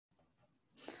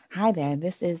Hi there,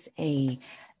 this is a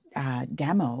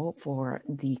demo for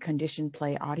the Conditioned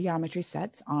Play Audiometry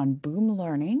sets on Boom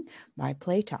Learning by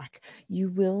playTOK. You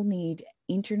will need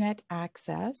internet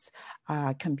access,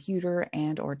 computer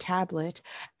and or tablet,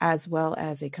 as well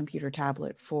as a computer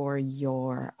tablet for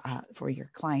your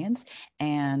clients,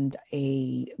 and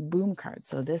a Boom card.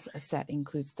 So this set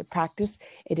includes the practice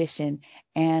edition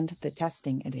and the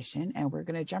testing edition, and we're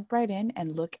going to jump right in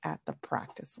and look at the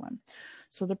practice one.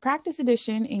 So the practice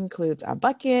edition includes a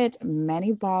bucket,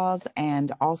 many balls,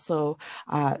 and also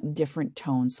different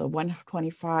tones. So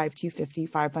 125, 250,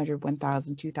 500,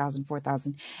 1000, 2000,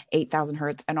 4000, 8000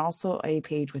 hertz, and also a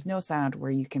page with no sound where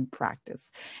you can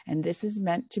practice. And this is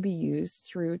meant to be used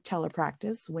through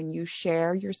telepractice. When you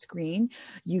share your screen,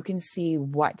 you can see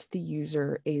what the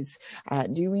user is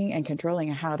doing and controlling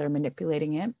and how they're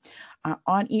manipulating it.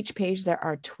 On each page, there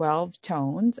are 12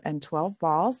 tones and 12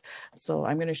 balls. So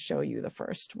I'm going to show you the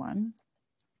first one.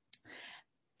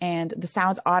 And the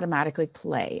sounds automatically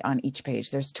play on each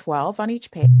page. There's 12 on each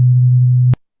page.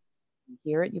 You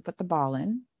hear it, you put the ball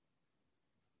in.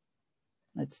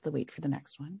 Let's wait for the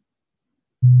next one.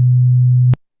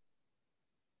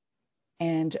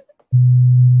 And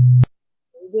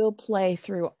will play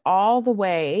through all the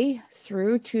way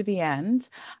through to the end,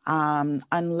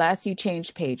 unless you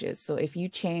change pages. So if you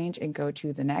change and go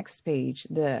to the next page,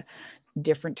 the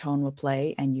different tone will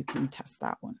play, and you can test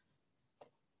that one.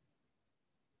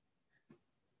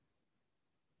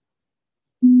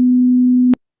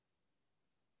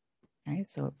 Okay,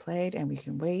 so it played, and we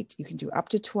can wait. You can do up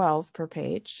to 12 per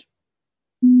page.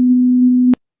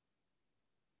 And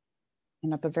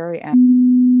at the very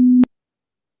end,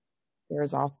 there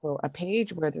is also a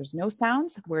page where there's no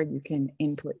sounds, where you can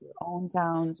input your own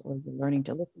sounds or your learning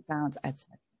to listen sounds,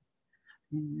 etc.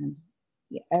 And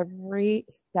every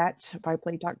set by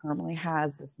playTOK normally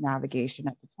has this navigation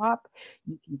at the top.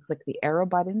 You can click the arrow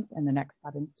buttons and the next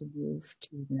buttons to move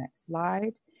to the next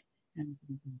slide. And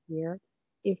here,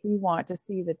 if we want to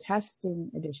see the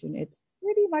testing edition, it's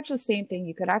pretty much the same thing.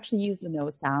 You could actually use the no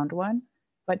sound one,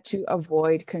 but to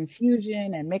avoid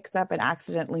confusion and mix up and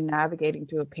accidentally navigating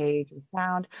to a page with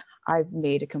sound, I've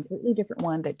made a completely different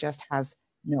one that just has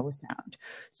no sound.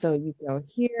 So you go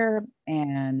here,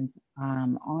 and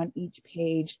on each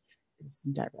page, there's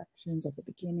some directions at the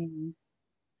beginning.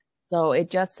 So it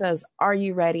just says, "Are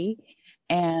you ready?"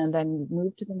 And then you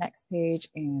move to the next page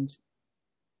and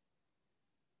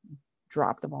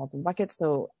drop the balls in buckets.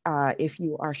 So if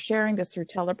you are sharing this through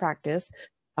telepractice,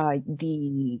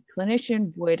 the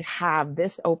clinician would have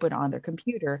this open on their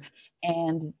computer,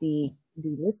 and the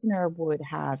listener would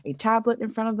have a tablet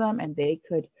in front of them, and they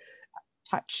could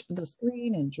touch the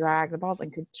screen and drag the balls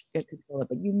and could control it.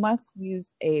 But you must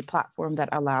use a platform that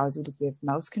allows you to give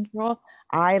mouse control.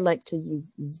 I like to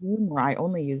use Zoom, or I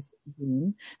only use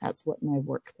Zoom. That's what my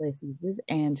workplace uses.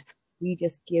 And we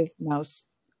just give mouse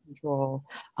control.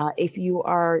 If you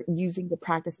are using the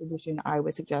practice edition, I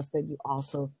would suggest that you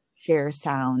also share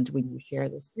sound when you share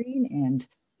the screen and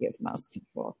give mouse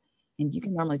control. And you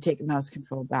can normally take mouse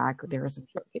control back. There are some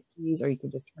shortcut keys, or you can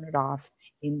just turn it off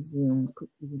in Zoom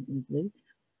quickly and easily.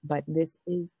 But this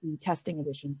is the testing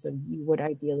edition, so you would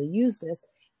ideally use this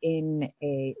in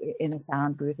a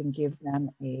sound booth and give them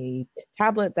a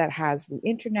tablet that has the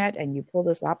internet, and you pull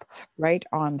this up right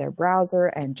on their browser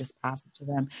and just pass it to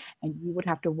them. And you would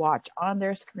have to watch on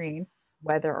their screen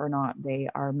whether or not they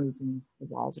are moving the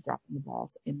balls or dropping the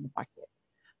balls in the bucket.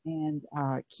 And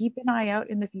keep an eye out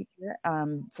in the future.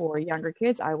 For younger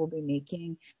kids, I will be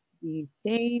making the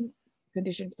same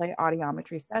conditioned play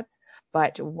audiometry sets,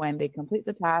 but when they complete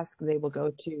the task, they will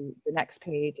go to the next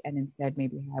page and instead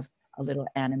maybe have a little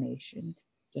animation,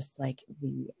 just like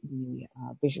the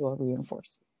visual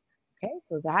reinforcement. Okay,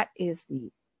 so that is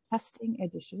the testing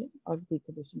edition of the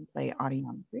conditioned play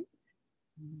audiometry.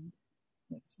 And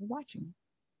thanks for watching.